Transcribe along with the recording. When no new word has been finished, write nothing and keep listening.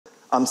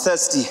I'm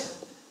thirsty.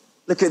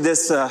 Look at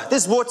this.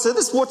 This water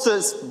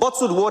is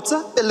bottled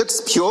water. It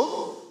looks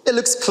pure. It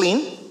looks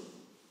clean.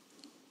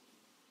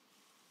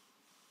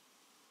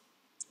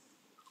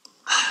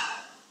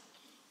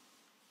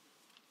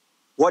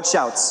 Watch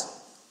out.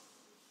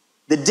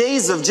 The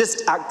days of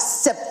just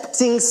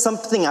accepting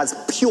something as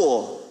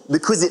pure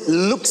because it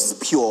looks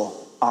pure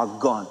are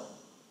gone.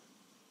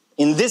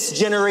 In this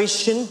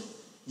generation,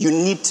 you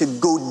need to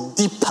go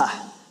deeper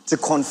to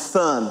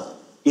confirm,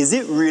 is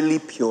it really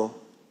pure?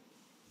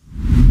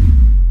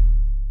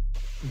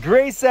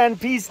 Grace and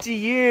peace to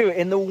you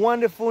in the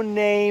wonderful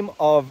name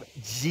of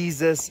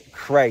Jesus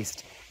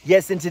Christ.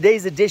 Yes, in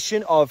today's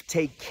edition of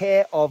Take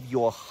Care of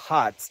Your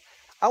Hearts,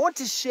 I want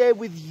to share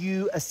with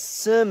you a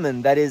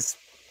sermon that is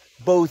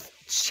both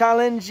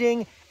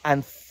challenging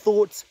and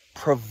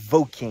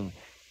thought-provoking,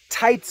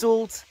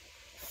 titled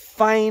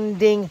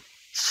Finding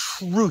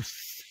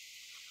Truth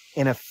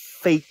in a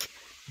Fake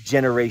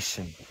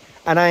Generation.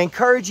 And I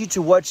encourage you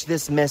to watch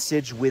this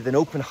message with an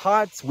open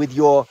heart, with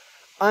your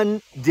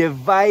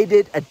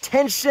undivided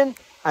attention,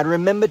 and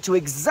remember to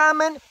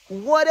examine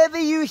whatever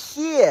you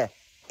hear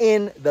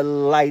in the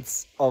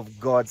lights of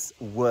God's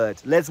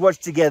word. Let's watch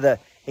together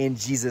in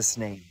Jesus'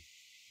 name.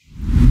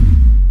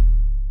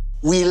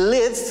 We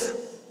live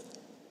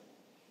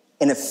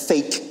in a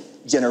fake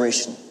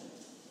generation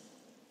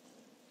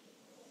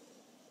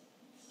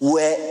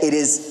where it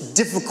is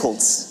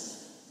difficult,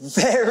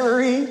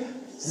 very,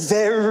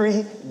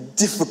 very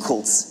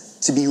difficult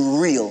to be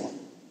real.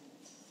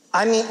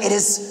 I mean, it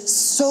is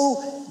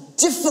so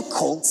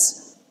difficult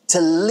to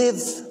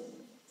live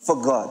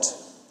for God.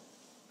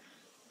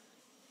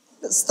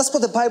 That's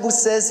what the Bible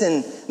says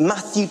in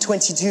Matthew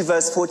 22,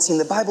 verse 14.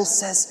 The Bible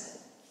says,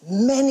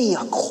 many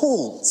are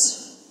called,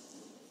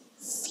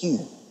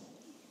 few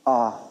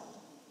are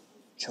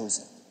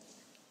chosen.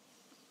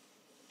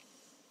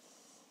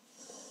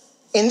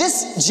 In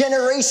this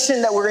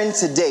generation that we're in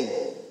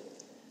today,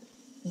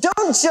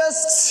 don't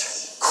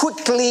just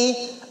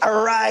quickly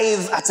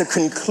arrive at a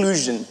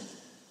conclusion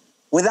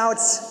without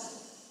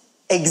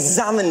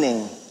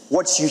examining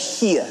what you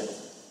hear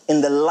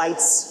in the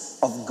lights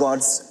of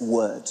God's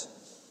word.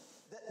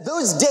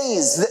 Those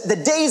days, the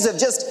days of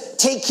just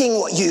taking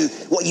what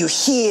you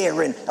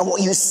hear and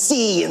what you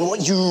see and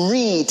what you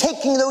read,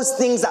 taking those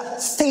things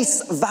at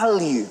face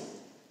value,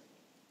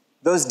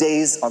 those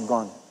days are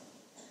gone.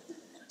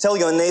 Tell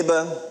your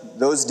neighbor,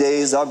 those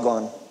days are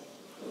gone.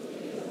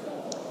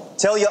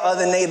 Tell your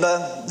other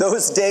neighbor,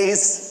 those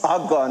days are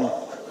gone.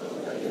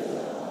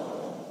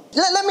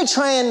 Let me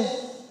try and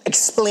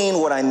explain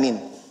what I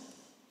mean.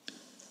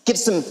 Give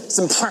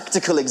some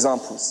practical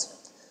examples.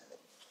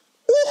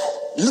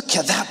 Look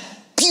at that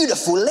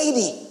beautiful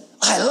lady.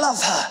 I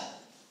love her.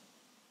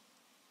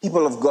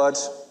 People of God,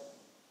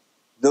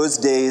 those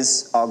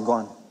days are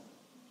gone.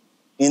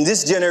 In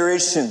this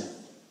generation,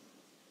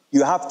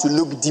 you have to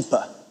look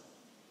deeper.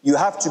 You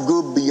have to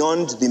go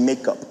beyond the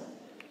makeup.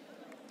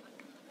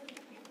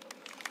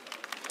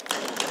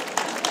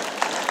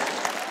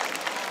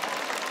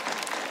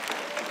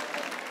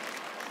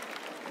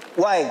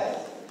 Why?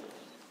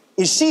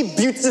 Is she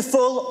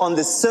beautiful on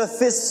the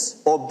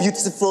surface or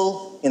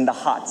beautiful in the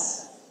heart?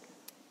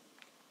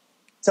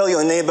 Tell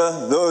your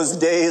neighbor, those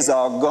days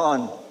are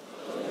gone.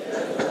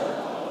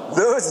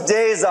 Those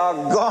days are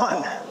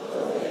gone.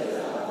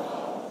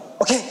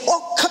 Okay,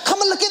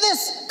 come and look at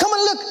this. Come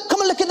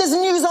and look at this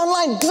news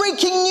online.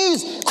 Breaking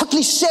news.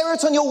 Quickly share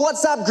it on your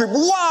WhatsApp group.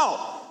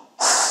 Wow.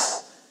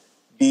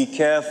 Be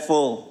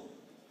careful.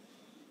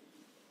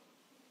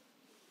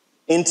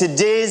 In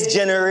today's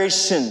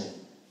generation,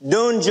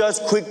 don't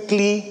just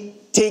quickly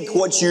take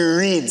what you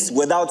read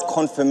without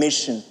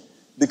confirmation,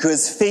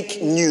 because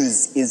fake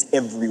news is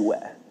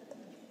everywhere.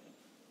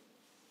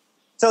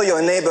 Tell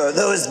your neighbor,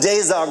 those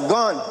days are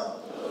gone.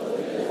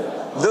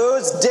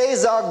 Those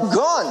days are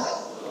gone.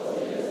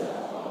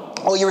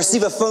 Or you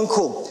receive a phone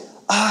call.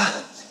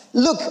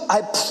 Look,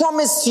 I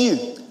promise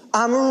you,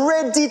 I'm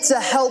ready to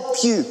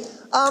help you.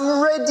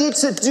 I'm ready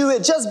to do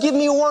it. Just give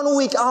me 1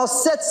 week. I'll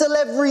settle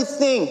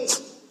everything.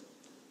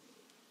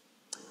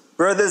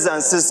 Brothers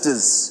and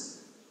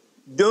sisters,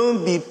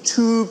 don't be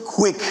too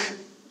quick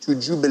to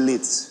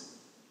jubilate.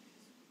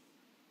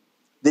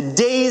 The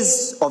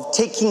days of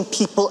taking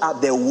people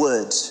at their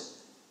word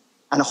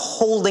and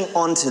holding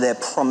on to their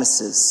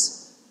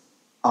promises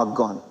are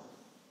gone.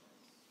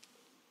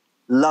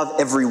 Love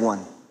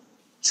everyone.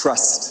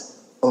 Trust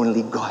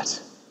only God.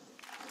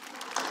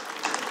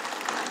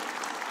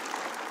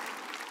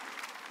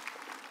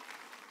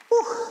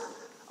 Whew.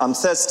 I'm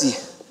thirsty.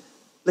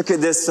 Look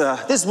at this.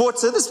 This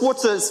water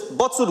is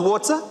bottled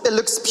water. It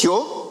looks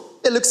pure.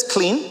 It looks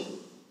clean.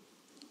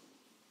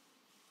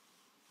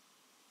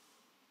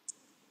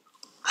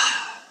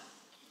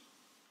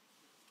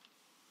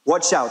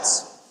 Watch out.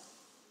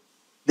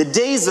 The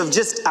days of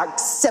just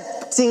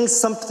accepting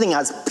something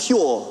as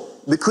pure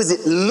because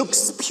it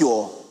looks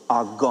pure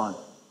are gone.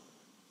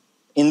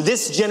 In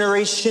this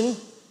generation,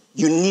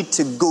 you need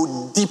to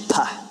go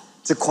deeper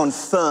to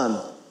confirm,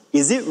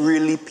 is it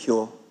really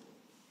pure?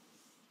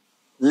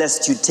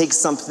 lest you take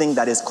something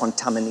that is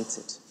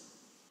contaminated.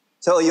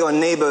 Tell your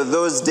neighbor,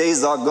 those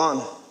days are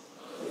gone.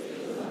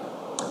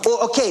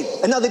 Or, okay,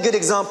 another good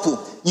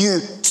example. You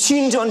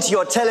tuned onto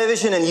your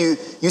television and you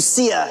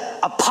see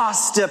a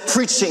pastor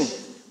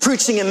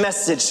preaching a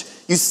message.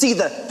 You see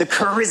the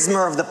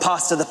charisma of the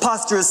pastor. The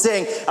pastor is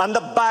saying, and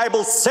the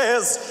Bible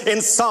says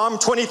in Psalm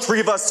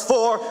 23 verse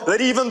 4,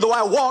 that even though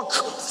I walk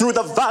through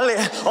the valley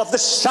of the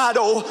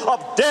shadow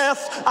of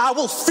death, I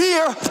will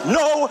fear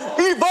no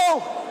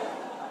evil.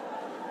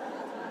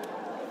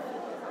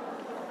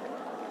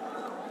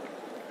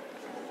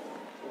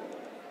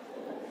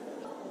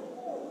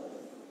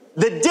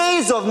 The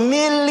days of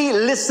merely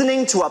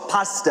listening to a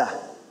pastor,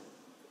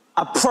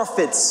 a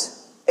prophet,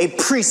 a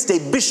priest, a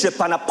bishop,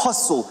 an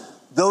apostle,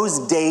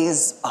 those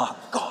days are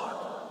gone.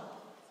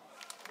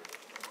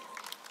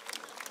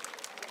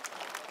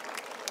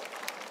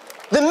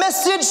 The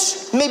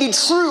message may be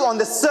true on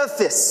the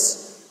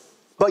surface,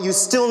 but you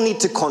still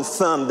need to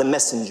confirm the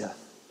messenger.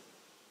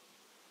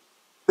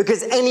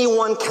 Because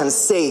anyone can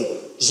say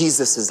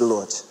Jesus is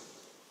Lord.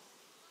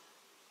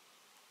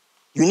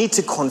 You need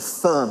to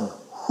confirm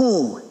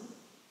who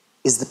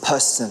is the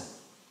person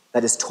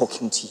that is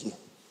talking to you.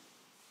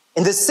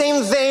 In the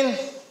same vein,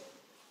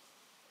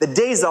 the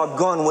days are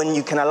gone when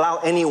you can allow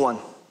anyone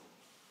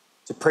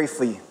to pray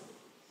for you,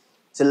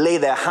 to lay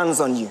their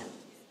hands on you.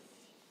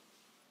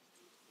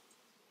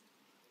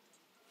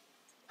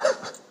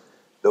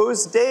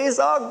 Those days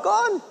are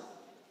gone.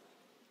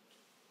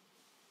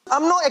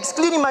 I'm not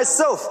excluding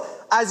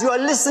myself. As you are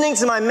listening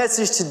to my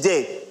message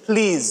today,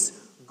 please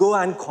go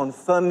and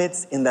confirm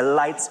it in the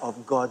light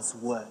of God's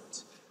word.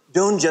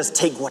 Don't just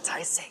take what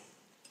I say.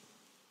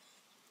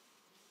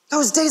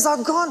 Those days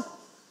are gone.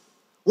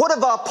 What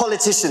of our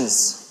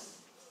politicians?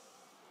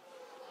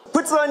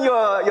 Put on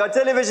your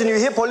television, you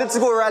hear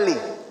political rally.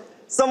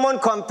 Someone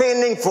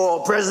campaigning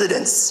for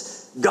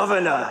presidents,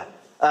 governor,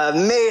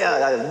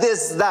 mayor,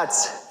 this, that.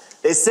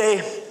 They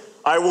say,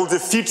 I will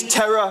defeat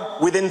terror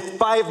within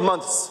 5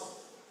 months.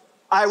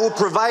 I will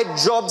provide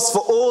jobs for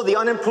all the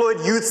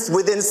unemployed youths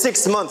within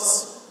 6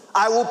 months.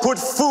 I will put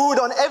food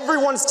on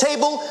everyone's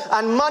table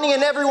and money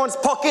in everyone's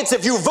pockets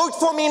if you vote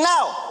for me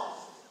now.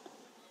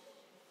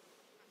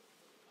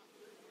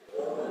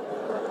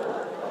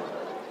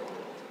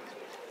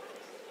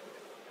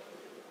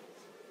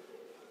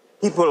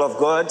 People of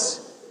God,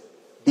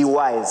 be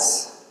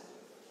wise.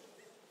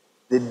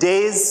 The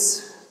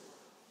days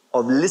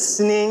of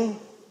listening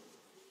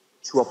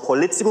to a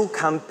political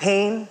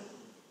campaign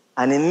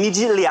and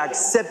immediately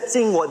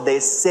accepting what they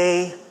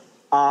say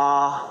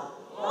are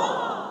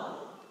gone.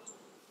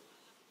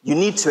 You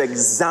need to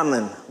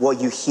examine what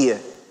you hear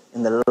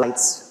in the light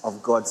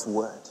of God's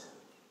word.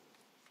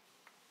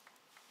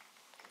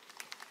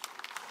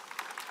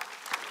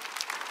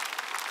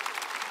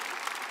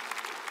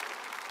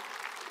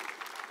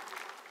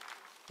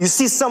 You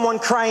see someone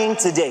crying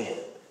today.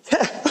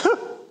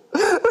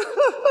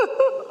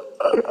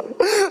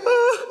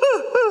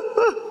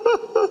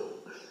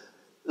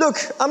 Look,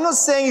 I'm not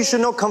saying you should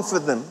not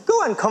comfort them.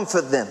 Go and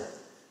comfort them.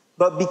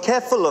 But be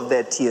careful of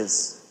their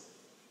tears.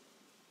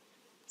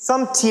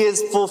 Some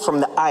tears fall from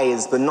the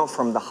eyes, but not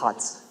from the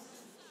heart.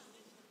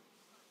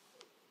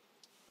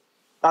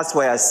 That's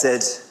why I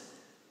said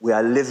we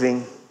are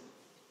living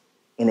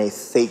in a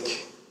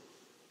fake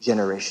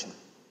generation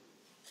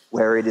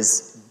where it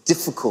is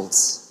difficult,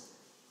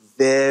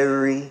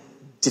 very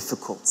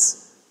difficult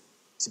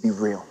to be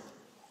real.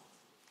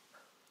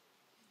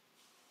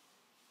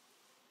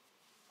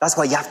 That's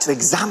why you have to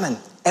examine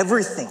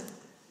everything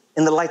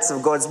in the lights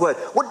of God's word.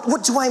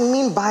 What do I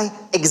mean by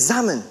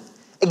examine?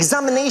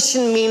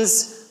 Examination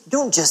means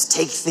don't just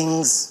take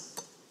things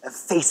at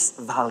face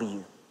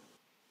value.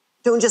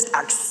 Don't just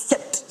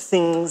accept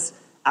things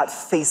at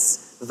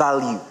face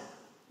value.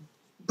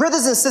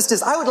 Brothers and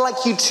sisters, I would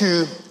like you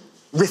to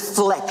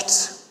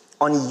reflect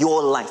on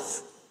your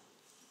life.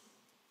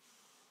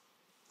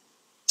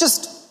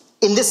 Just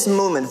in this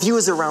moment,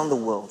 viewers around the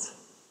world,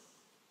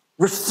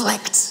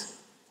 reflect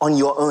on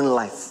your own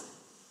life.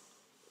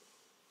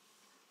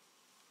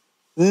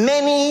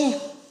 Many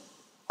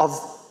of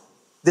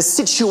the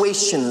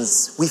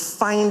situations we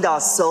find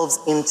ourselves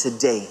in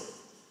today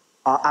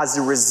are as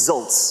a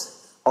result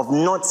of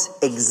not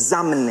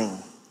examining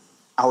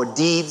our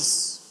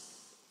deeds,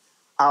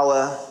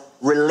 our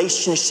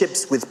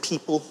relationships with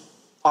people,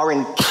 our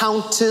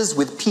encounters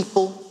with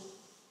people,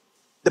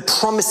 the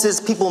promises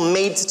people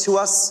made to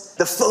us,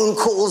 the phone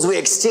calls we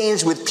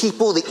exchanged with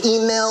people, the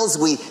emails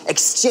we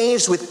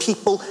exchanged with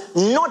people.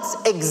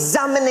 Not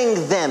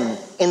examining them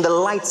in the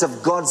light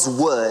of God's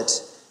word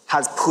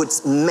has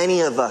put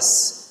many of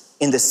us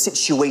in the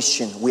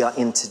situation we are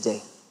in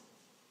today.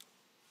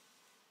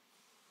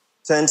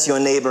 Turn to your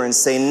neighbor and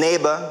say,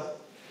 neighbor.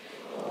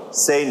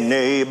 Say,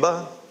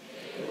 neighbor.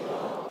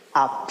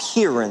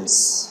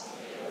 Appearance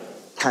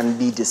can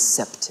be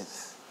deceptive.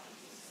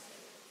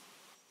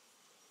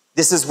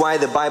 This is why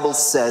the Bible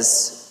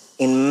says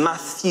in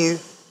Matthew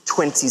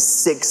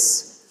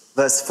 26,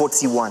 verse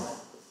 41,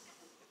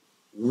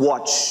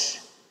 watch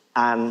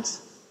and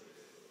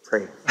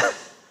pray.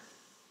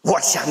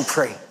 Watch and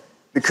pray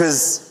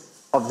because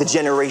of the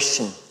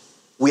generation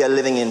we are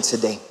living in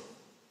today.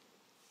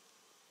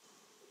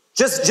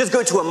 Just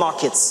go to a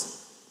market.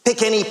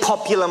 Pick any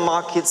popular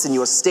markets in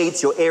your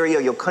state, your area,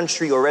 your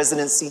country, your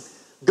residency.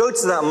 Go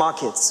to that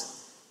market.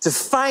 To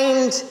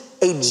find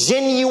a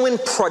genuine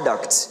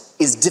product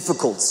is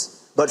difficult,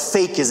 but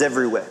fake is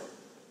everywhere.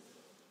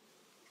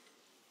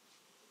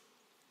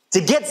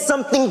 To get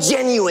something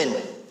genuine,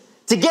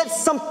 to get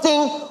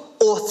something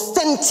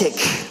authentic,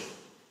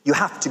 you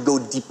have to go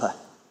deeper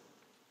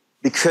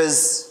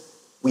because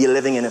we are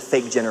living in a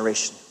fake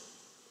generation.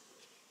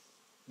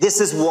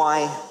 This is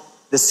why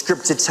the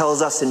scripture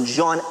tells us in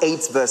John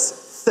 8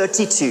 verse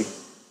 32,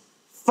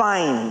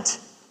 find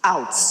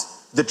out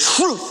the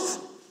truth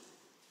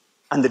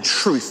and the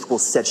truth will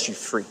set you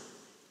free.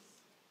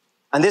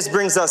 And this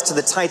brings us to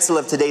the title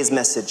of today's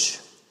message,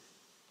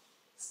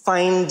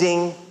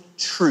 Finding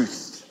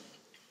Truth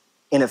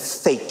in a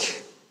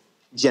Fake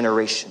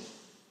Generation.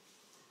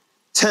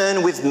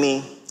 Turn with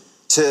me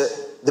to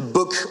the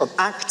book of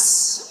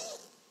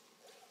Acts,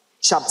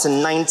 chapter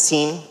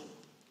 19,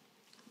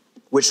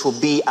 which will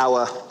be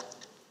our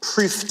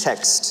proof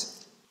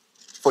text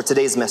for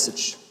today's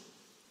message.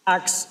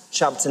 Acts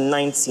chapter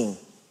 19.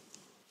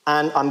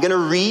 And I'm going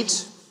to read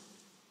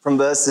from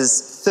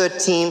verses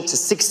 13 to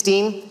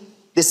 16.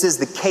 This is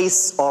the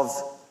case of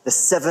the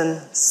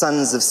 7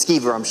 sons of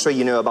Sceva. I'm sure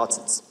you know about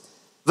it.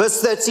 Verse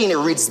 13, it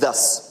reads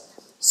thus.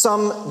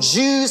 Some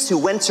Jews who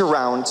went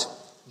around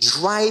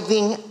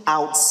driving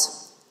out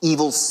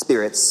evil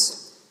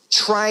spirits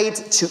tried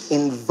to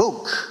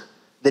invoke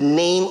the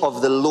name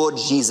of the Lord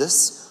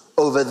Jesus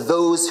over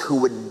those who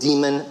were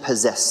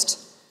demon-possessed.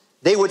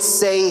 They would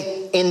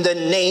say, in the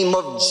name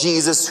of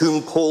Jesus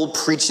whom Paul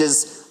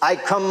preaches, I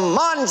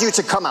command you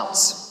to come out.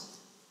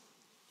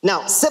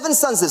 Now, 7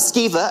 sons of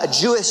Sceva, a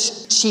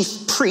Jewish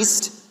chief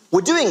priest,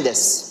 were doing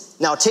this.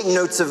 Now, take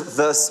note of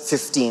verse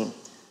 15.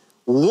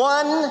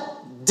 One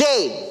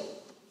day.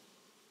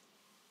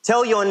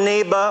 Tell your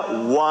neighbor,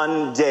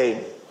 one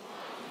day.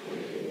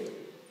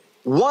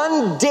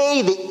 One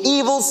day the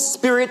evil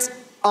spirit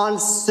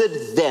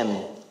answered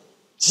them.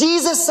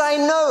 Jesus I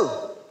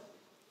know,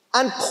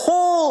 and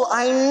Paul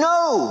I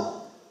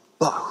know,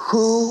 but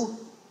who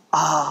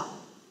are?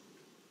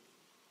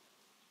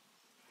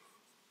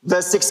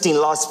 Verse 16,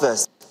 last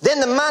verse. Then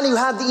the man who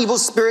had the evil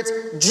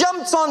spirit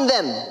jumped on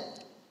them,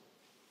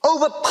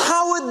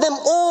 overpowered them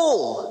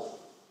all,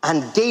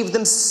 and gave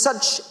them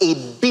such a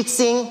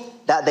beating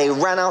that they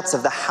ran out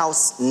of the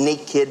house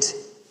naked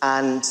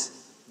and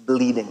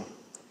bleeding.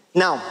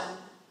 Now,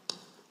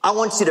 I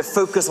want you to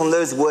focus on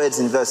those words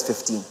in verse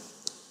 15.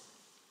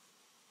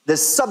 The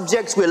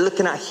subject we're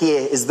looking at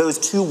here is those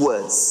 2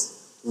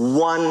 words,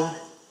 one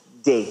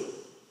day.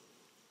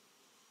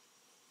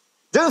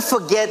 Don't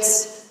forget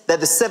that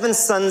the 7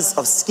 sons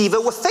of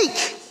Sceva were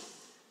fake.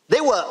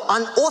 They were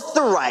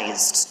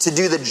unauthorized to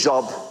do the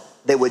job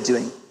they were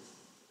doing.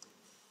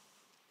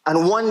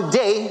 And one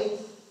day,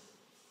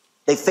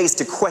 they faced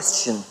a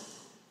question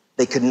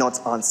they could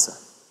not answer.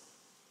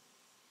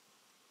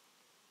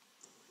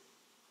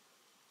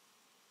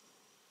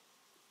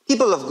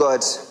 People of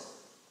God,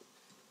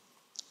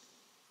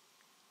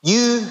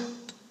 you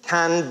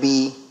can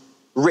be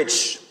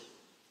rich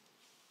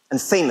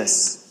and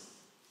famous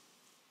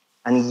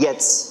and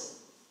yet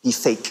be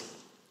fake.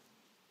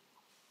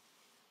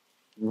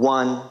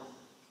 One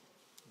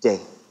day.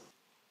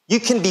 You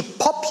can be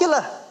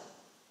popular,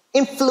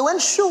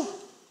 influential,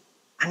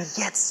 and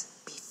yet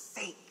be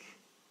fake.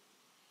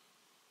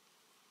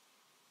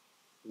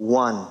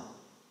 One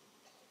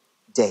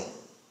day.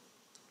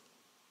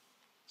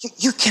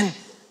 You can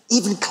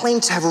even claim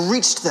to have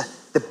reached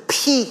the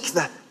peak,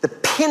 the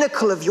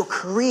pinnacle of your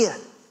career,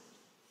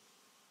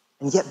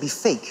 and yet be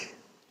fake.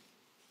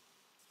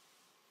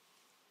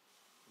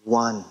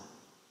 One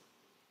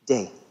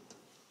day.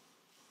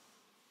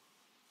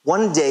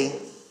 One day,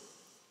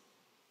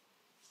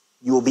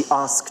 you will be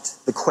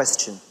asked the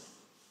question,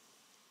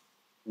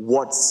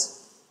 what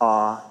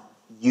are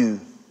you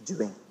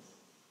doing?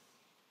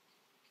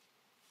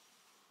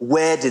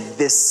 Where did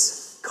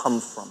this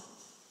come from?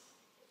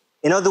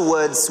 In other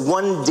words,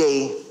 one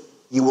day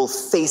you will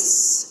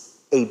face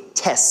a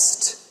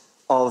test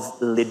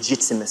of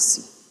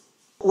legitimacy.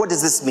 What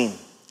does this mean?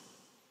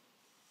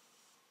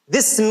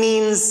 This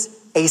means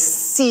a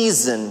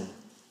season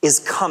is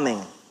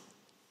coming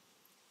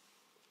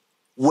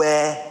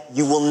where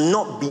you will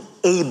not be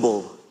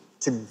able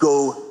to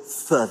go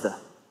further.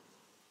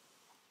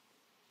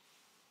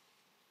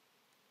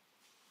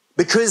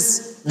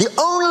 Because the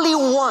only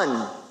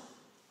one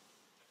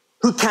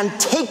who can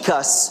take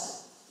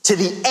us to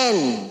the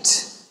end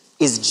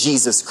is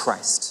Jesus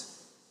Christ.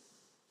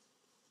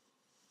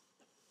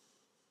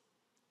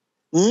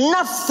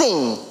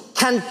 Nothing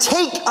can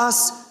take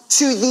us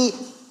to the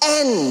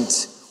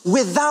end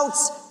without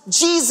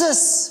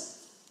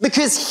Jesus,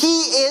 because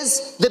he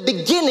is the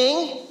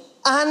beginning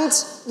and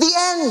the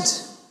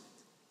end.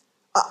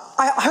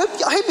 I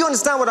hope you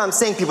understand what I'm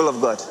saying, people of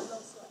God.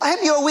 I hope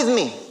you're with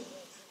me.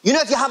 You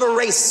know, if you have a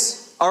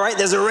race, all right,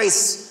 there's a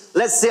race.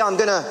 let's say I'm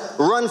gonna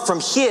run from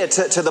here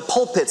to the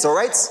pulpit, all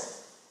right?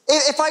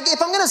 If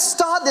I'm gonna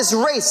start this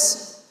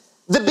race,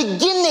 the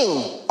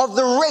beginning of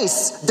the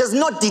race does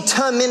not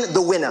determine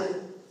the winner.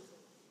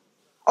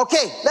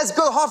 Okay, let's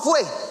go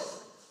halfway.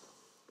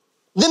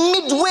 The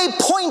midway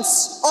point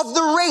of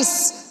the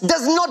race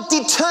does not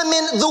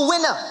determine the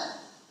winner.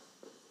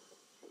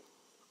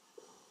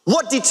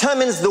 What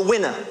determines the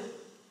winner?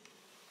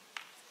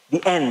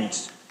 The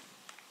end.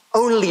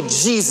 Only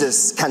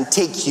Jesus can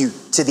take you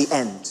to the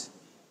end.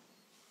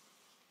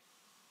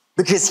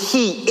 Because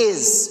he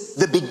is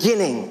the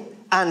beginning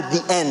and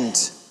the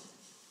end.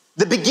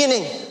 The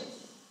beginning,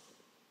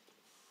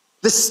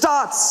 the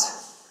start,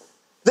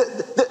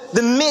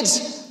 the mid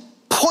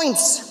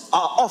points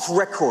are off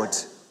record.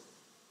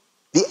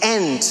 The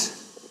end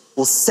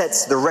will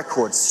set the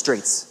record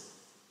straight.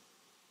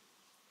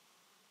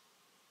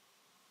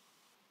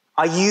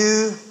 Are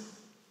you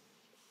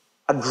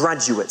a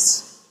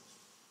graduate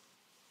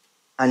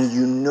and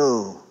you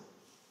know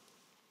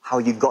how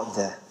you got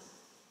there?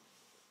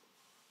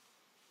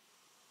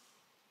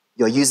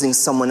 You're using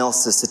someone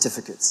else's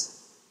certificates,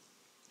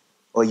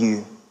 or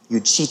you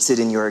cheated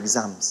in your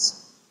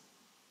exams.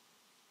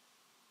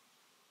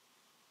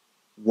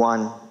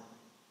 One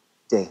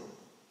day.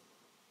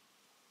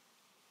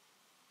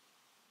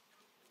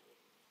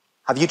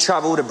 Have you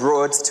traveled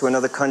abroad to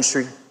another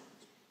country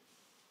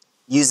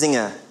using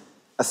a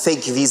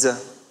fake visa,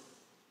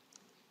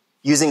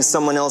 using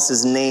someone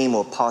else's name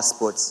or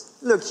passport?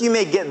 Look, you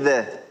may get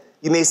there.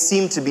 You may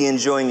seem to be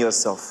enjoying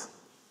yourself.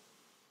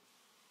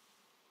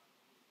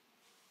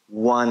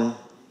 One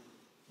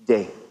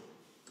day.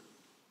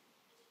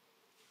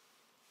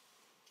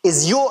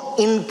 Is your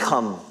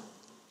income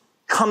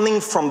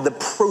coming from the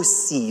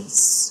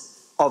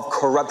proceeds of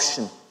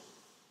corruption,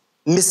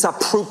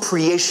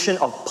 misappropriation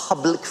of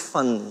public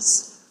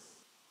funds?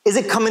 Is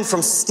it coming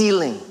from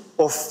stealing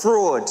or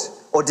fraud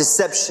or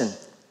deception?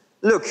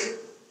 Look,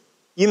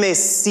 you may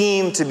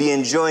seem to be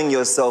enjoying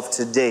yourself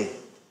today.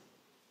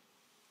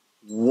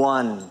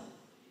 One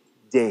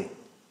day.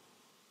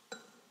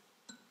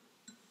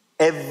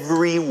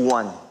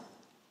 Everyone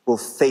will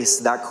face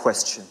that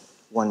question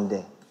one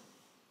day.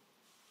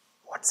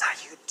 What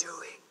are you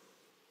doing?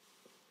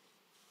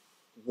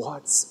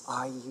 What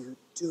are you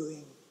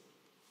doing?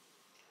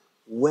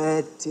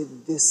 Where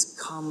did this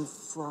come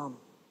from?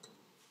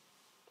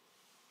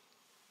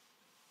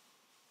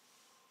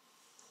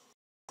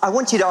 I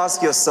want you to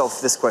ask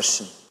yourself this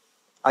question.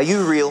 Are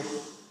you real?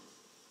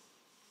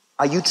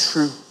 Are you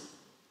true?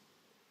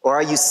 Or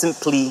are you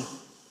simply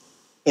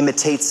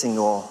imitating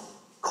or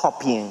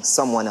copying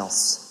someone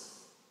else?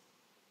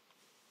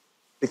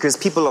 Because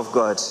people of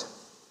God,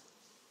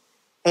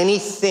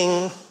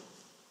 anything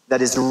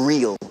that is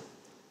real,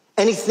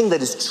 anything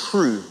that is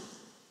true,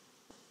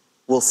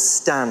 will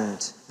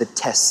stand the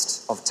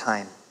test of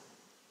time.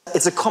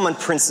 It's a common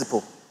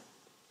principle.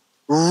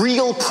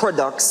 Real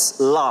products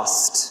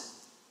last.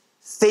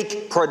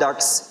 Fake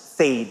products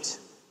fade.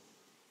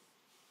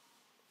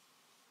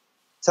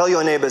 Tell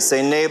your neighbor,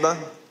 say, neighbor,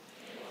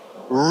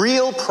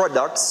 real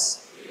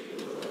products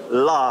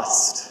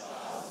last.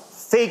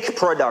 Fake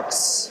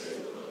products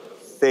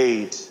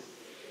fade.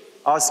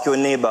 Ask your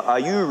neighbor, are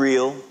you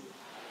real?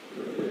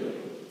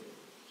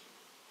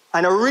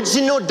 An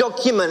original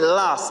document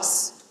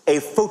lasts. A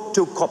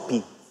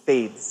photocopy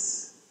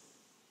fades.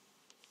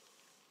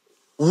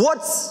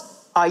 What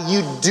are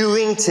you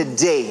doing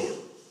today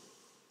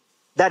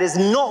that is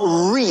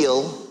not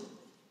real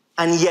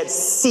and yet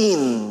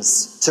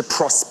seems to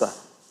prosper?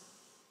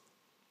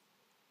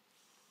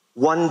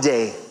 One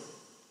day,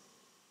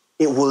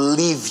 it will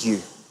leave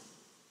you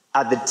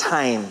at the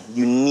time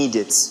you need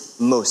it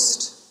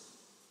most.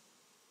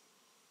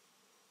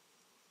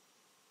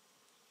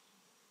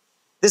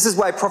 This is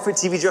why Prophet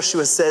TV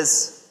Joshua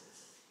says,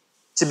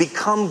 to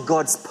become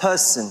God's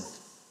person,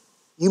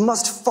 you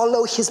must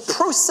follow his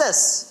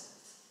process.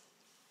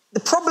 The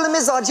problem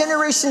is our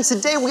generation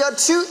today, we are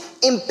too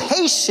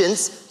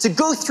impatient to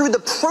go through the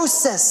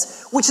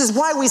process, which is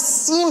why we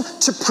seem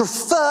to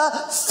prefer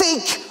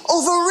fake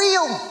over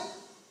real.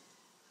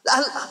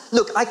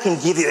 Look, I can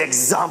give you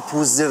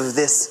examples of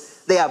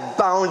this. They are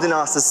bound in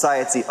our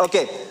society.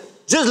 Okay,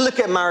 just look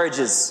at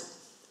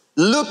marriages.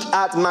 Look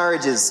at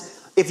marriages.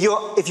 If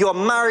you're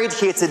married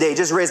here today,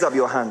 just raise up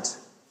your hand.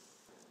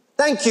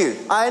 Thank you.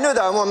 I know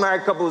there are more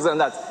married couples than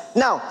that.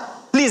 Now,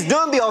 please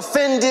don't be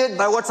offended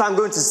by what I'm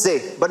going to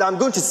say, but I'm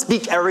going to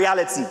speak a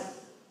reality.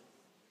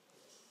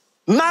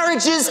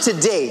 Marriages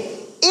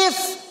today,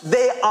 if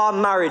they are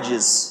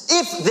marriages,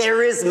 if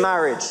there is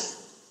marriage,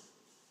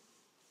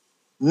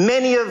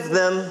 many of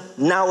them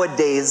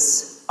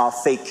nowadays are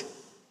fake.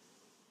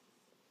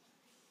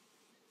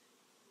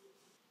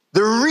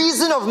 The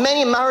reason of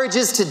many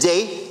marriages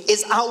today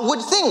is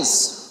outward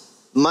things.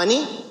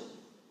 Money,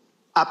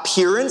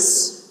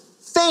 appearance,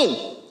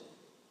 fame.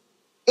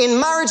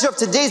 In marriage of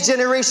today's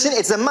generation,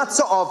 it's a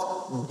matter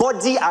of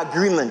body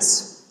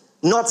agreements,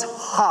 not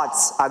heart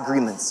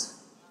agreements.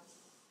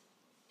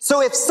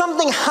 So if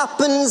something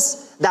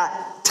happens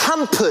that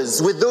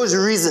tampers with those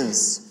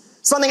reasons,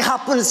 something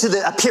happens to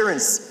the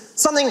appearance,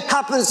 something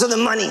happens to the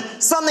money,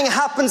 something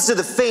happens to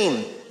the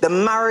fame, the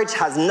marriage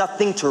has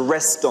nothing to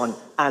rest on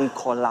and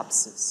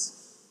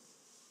collapses.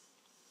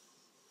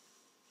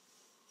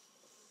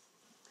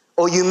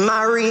 Or you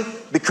marry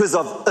because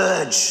of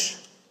urge.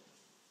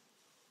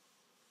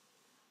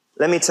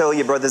 Let me tell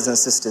you, brothers and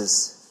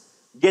sisters,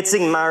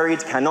 getting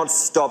married cannot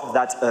stop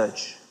that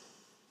urge.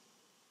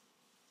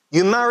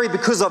 You marry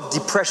because of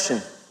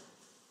depression.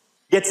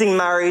 Getting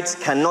married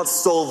cannot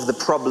solve the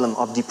problem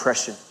of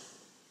depression.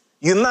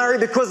 You marry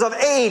because of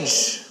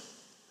age.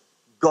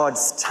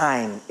 God's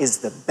time is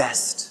the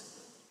best.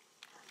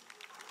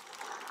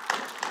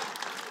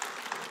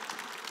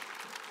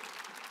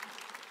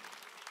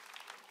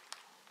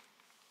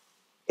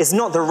 It's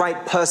not the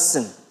right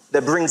person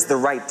that brings the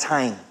right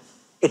time.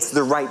 It's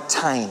the right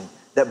time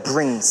that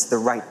brings the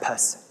right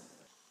person.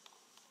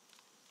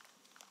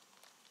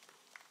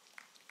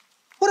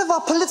 What of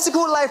our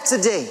political life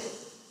today?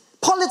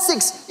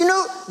 Politics,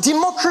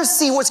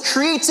 democracy was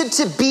created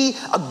to be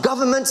a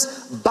government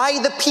by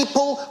the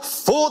people,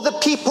 for the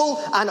people,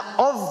 and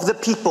of the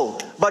people.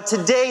 But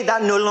today,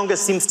 that no longer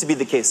seems to be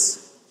the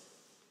case.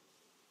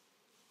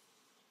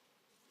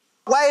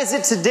 Why is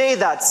it today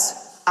that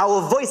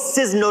our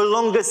voices no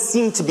longer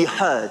seem to be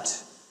heard?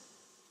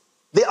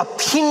 The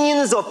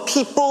opinions of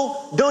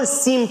people don't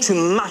seem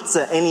to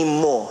matter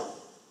anymore.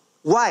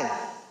 Why?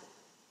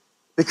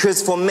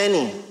 Because for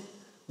many,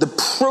 the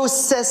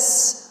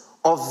process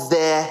of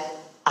their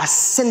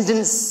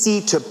ascendancy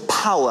to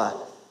power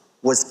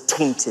was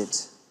tainted.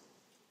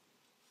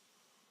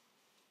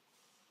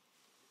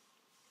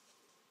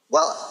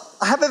 Well,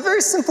 I have a very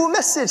simple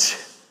message,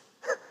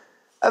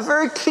 a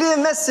very clear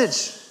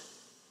message.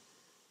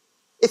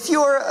 If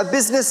you're a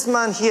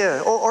businessman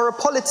here or a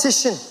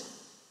politician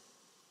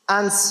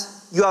and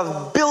you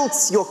have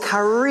built your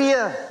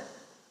career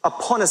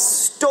upon a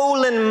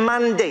stolen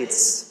mandate,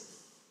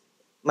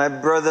 my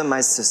brother,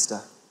 my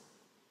sister,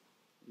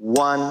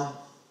 one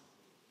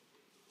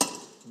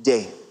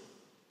day,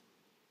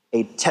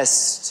 a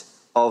test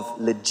of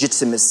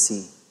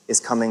legitimacy is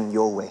coming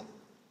your way.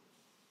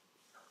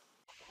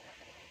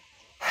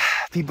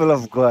 People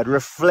of God,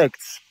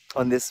 reflect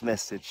on this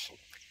message.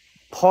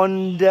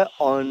 Ponder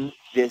on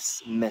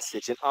this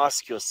message and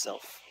ask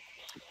yourself,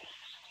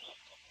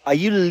 are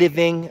you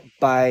living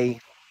by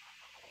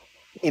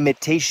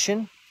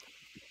imitation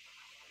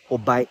or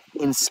by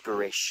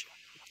inspiration?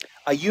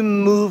 Are you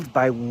moved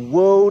by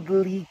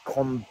worldly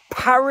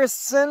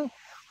comparison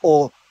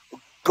or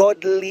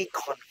godly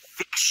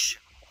conviction?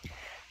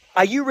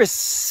 Are you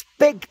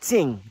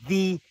respecting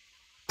the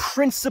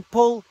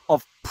principle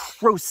of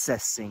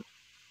processing?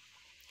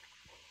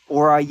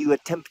 Or are you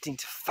attempting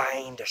to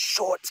find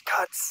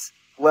shortcuts?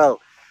 Well,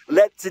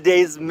 let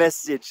today's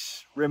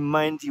message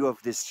remind you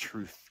of this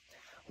truth.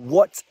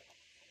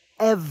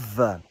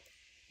 Whatever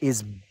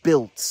is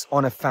built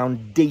on a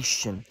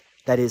foundation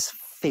that is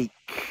fake,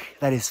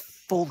 that is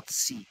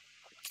faulty,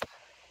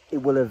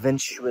 it will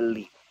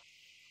eventually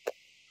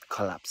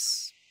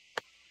collapse.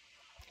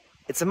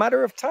 It's a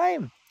matter of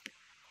time.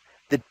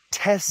 The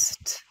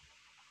test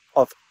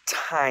of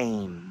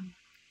time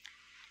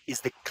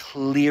is the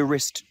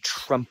clearest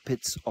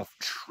trumpets of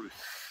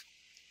truth.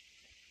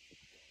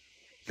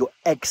 Your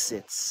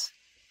exits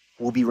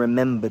will be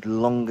remembered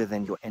longer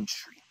than your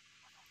entry.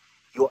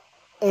 Your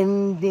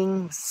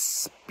ending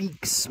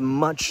speaks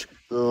much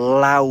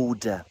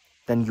louder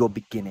than your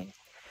beginning.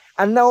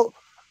 And now,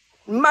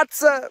 no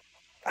matter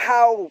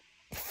how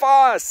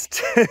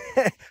fast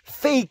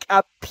fake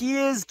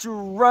appears to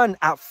run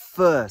at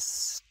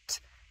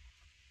first,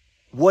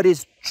 what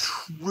is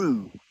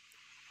true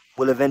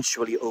will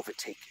eventually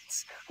overtake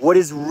it. What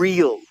is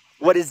real,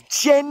 what is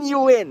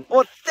genuine,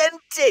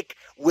 authentic,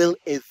 will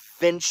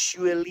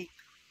eventually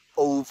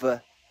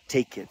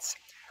overtake it.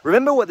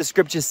 Remember what the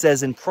scripture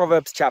says in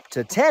Proverbs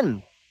chapter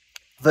 10,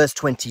 verse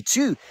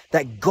 22,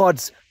 that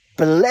God's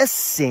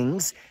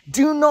blessings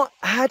do not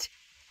add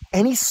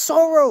any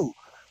sorrow,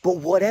 but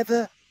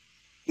whatever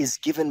is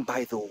given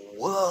by the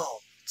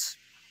world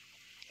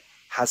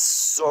has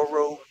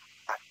sorrow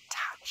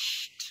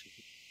attached.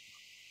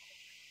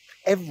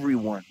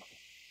 Everyone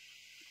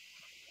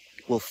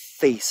will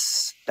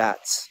face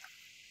that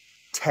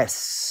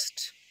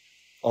test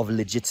of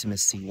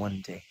legitimacy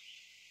one day.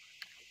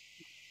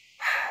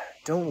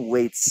 Don't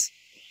wait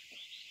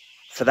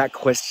for that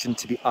question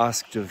to be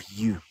asked of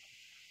you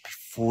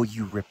before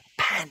you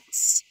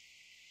repent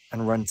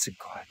and run to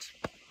God.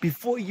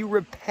 Before you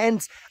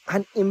repent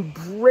and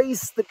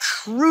embrace the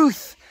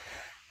truth.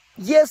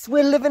 Yes,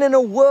 we're living in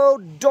a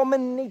world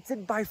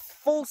dominated by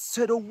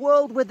falsehood, a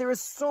world where there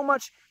is so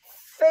much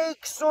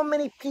fake, so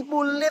many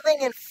people living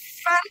in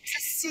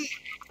fantasy.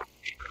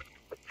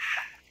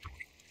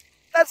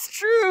 That's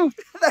true.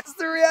 That's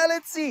the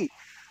reality.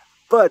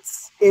 But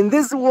in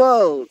this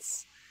world,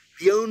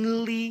 the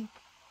only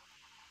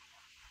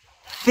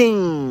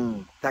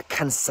thing that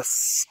can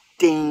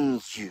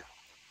sustain you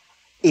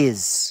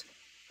is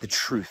the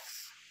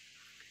truth.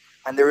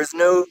 And there is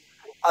no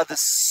other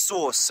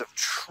source of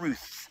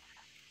truth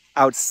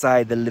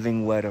outside the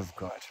living word of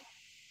God.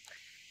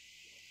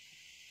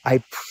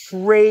 I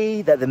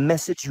pray that the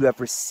message you have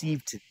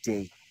received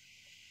today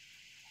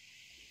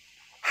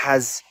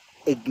has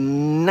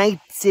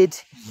ignited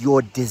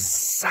your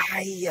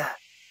desire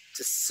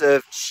to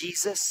serve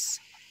Jesus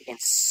in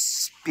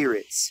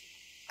spirit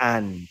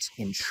and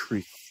in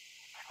truth.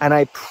 And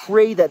I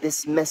pray that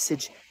this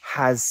message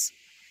has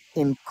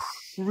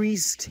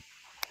increased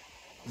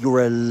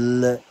your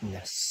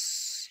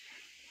alertness.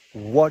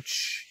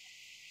 Watch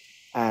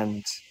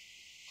and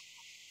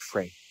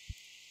pray.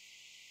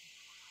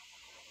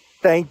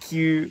 Thank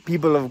you,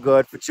 people of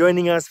God, for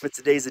joining us for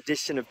today's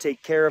edition of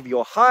Take Care of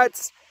Your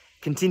Hearts.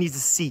 Continue to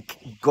seek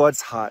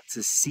God's heart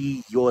to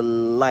see your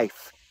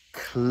life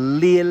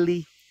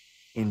clearly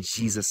in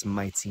Jesus'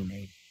 mighty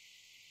name.